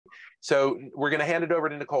So we're going to hand it over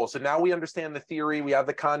to Nicole. So now we understand the theory, we have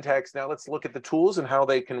the context. Now let's look at the tools and how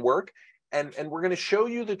they can work. And we're going to show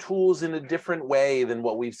you the tools in a different way than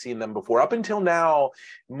what we've seen them before. Up until now,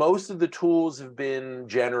 most of the tools have been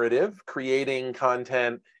generative, creating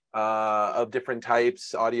content of different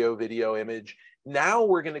types, audio, video, image. Now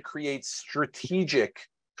we're going to create strategic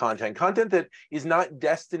content that is not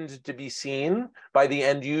destined to be seen by the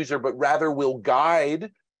end user, but rather will guide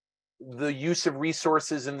the use of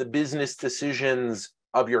resources and the business decisions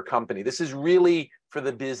of your company. This is really for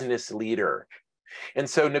the business leader. And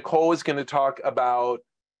so Nicole is going to talk about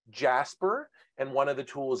Jasper and one of the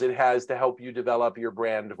tools it has to help you develop your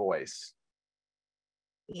brand voice.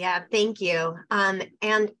 Yeah, thank you.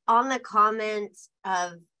 And on the comments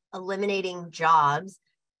of eliminating jobs,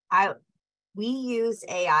 we use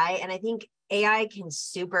AI, and I think AI can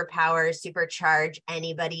supercharge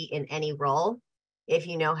anybody in any role if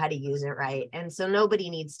you know how to use it right. And so nobody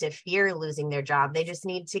needs to fear losing their job. They just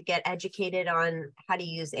need to get educated on how to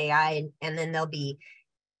use AI, and then they'll be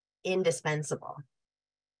indispensable.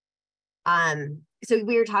 So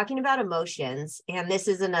we were talking about emotions, and this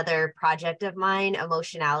is another project of mine,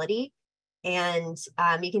 emotionality. And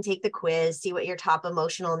you can take the quiz, see what your top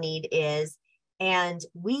emotional need is. And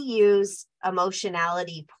we use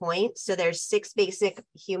emotionality points. So there's 6 basic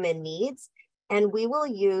human needs. And we will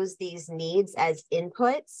use these needs as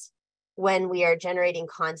inputs when we are generating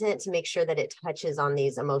content to make sure that it touches on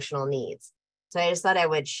these emotional needs. So I just thought I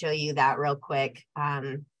would show you that real quick.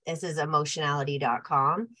 This is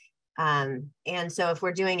emotionality.com. And so if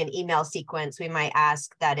we're doing an email sequence, we might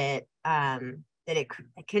ask that it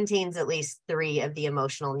contains at least 3 of the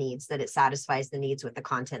emotional needs, that it satisfies the needs with the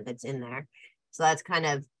content that's in there. So that's kind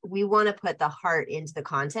of, we want to put the heart into the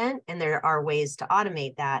content, and there are ways to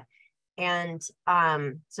automate that. And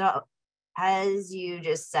so as you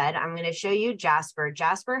just said, I'm going to show you Jasper.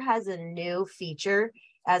 Jasper has a new feature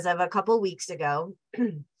as of a couple weeks ago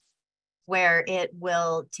where it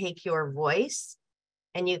will take your voice,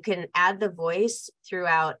 and you can add the voice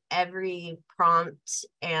throughout every prompt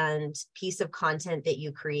and piece of content that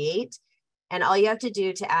you create. And all you have to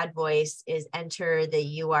do to add voice is enter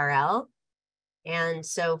the URL. And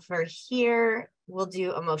so for here, we'll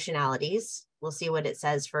do emotionalities. We'll see what it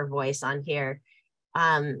says for voice on here.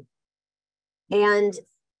 And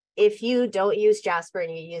if you don't use Jasper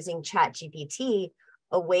and you're using ChatGPT,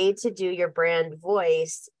 a way to do your brand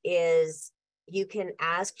voice is you can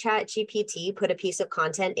ask ChatGPT, put a piece of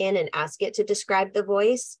content in and ask it to describe the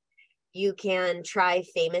voice. You can try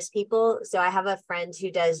famous people. So I have a friend who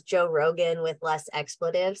does Joe Rogan with less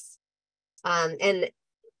expletives, and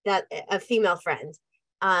that a female friend.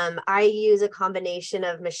 I use a combination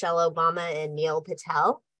of Michelle Obama and Neil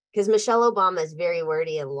Patel, because Michelle Obama is very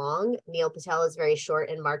wordy and long. Neil Patel is very short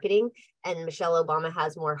in marketing, and Michelle Obama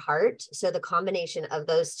has more heart. So the combination of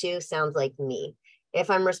those two sounds like me. If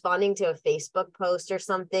I'm responding to a Facebook post or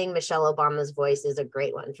something, Michelle Obama's voice is a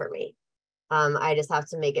great one for me. I just have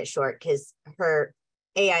to make it short because her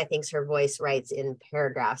AI thinks her voice writes in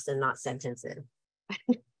paragraphs and not sentences.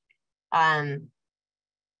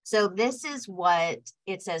 So this is what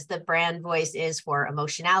it says the brand voice is for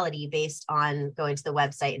emotionality based on going to the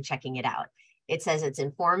website and checking it out. It says it's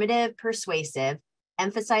informative, persuasive,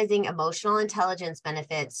 emphasizing emotional intelligence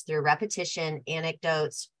benefits through repetition,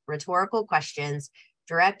 anecdotes, rhetorical questions,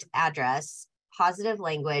 direct address, positive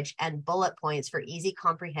language, and bullet points for easy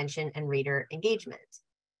comprehension and reader engagement.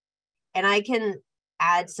 And I can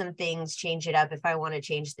add some things, change it up if I want to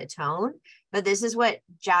change the tone, but this is what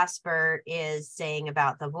Jasper is saying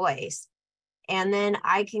about the voice. And then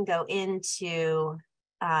I can go into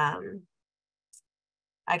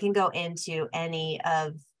any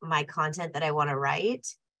of my content that I want to write,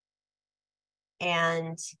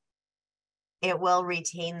 and it will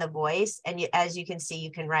retain the voice. And as you can see,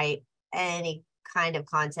 you can write any kind of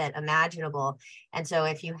content imaginable. And so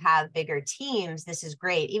if you have bigger teams, this is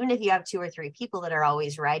great. Even if you have 2 or 3 people that are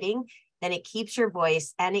always writing, then it keeps your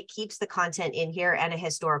voice and it keeps the content in here and a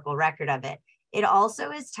historical record of it. It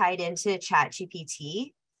also is tied into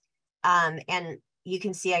ChatGPT. And you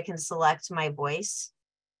can see I can select my voice.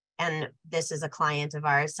 And this is a client of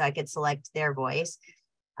ours, so I could select their voice.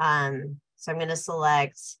 So I'm going to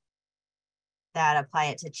select that, apply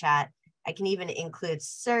it to chat. I can even include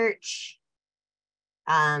search.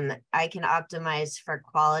 I can optimize for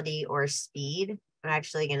quality or speed. I'm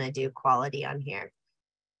actually going to do quality on here.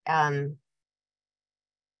 And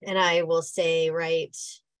I will say, write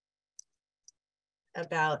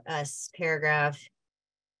about us paragraph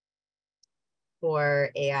for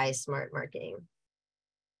AI smart marketing.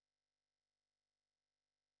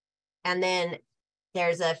 And then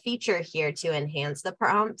there's a feature here to enhance the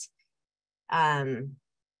prompt. And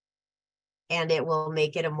it will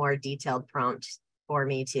make it a more detailed prompt for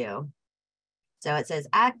me too. So it says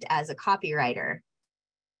act as a copywriter,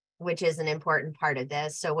 which is an important part of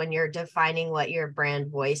this. So when you're defining what your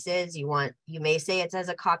brand voice is, you may say it's as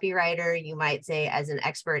a copywriter, you might say as an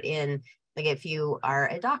expert in, like if you are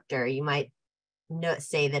a doctor, you might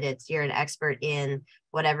say that you're an expert in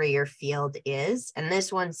whatever your field is. And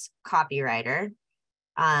this one's copywriter.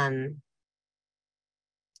 So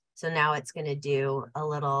now it's going to do a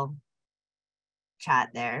little chat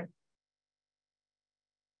there.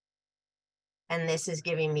 And this is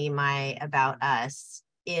giving me my about us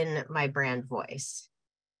in my brand voice.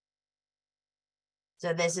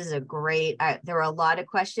 So this is a great, there were a lot of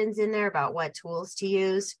questions in there about what tools to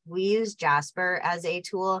use. We use Jasper as a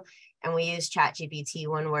tool, and we use ChatGPT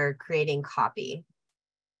when we're creating copy.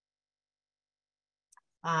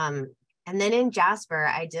 And then in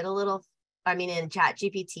Jasper, in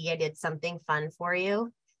ChatGPT, I did something fun for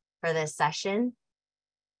you for this session.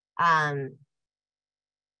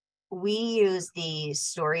 We use the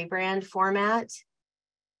story brand format.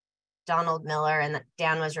 Donald Miller and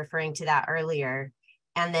Dan was referring to that earlier.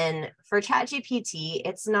 And then for ChatGPT,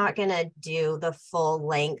 it's not going to do the full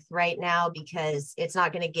length right now because it's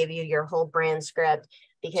not going to give you your whole brand script,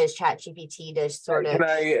 because ChatGPT does sort of.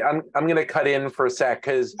 I'm going to cut in for a sec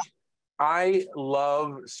because I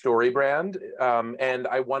love StoryBrand, and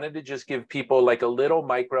I wanted to just give people like a little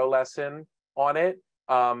micro lesson on it,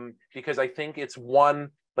 because I think it's one,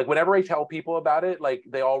 like whenever I tell people about it, like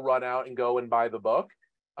they all run out and go and buy the book,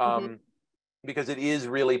 because it is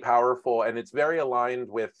really powerful and it's very aligned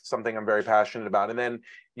with something I'm very passionate about. And then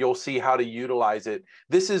you'll see how to utilize it.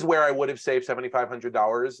 This is where I would have saved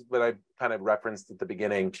 $7,500 that I kind of referenced at the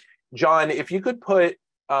beginning. John, if you could put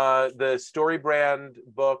the StoryBrand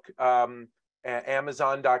book,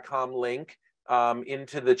 Amazon.com link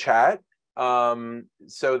into the chat,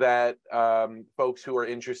 so that folks who are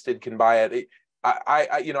interested can buy it.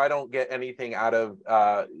 I don't get anything out of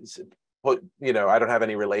I don't have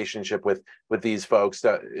any relationship with these folks.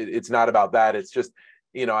 It's not about that. It's just,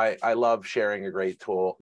 I love sharing a great tool.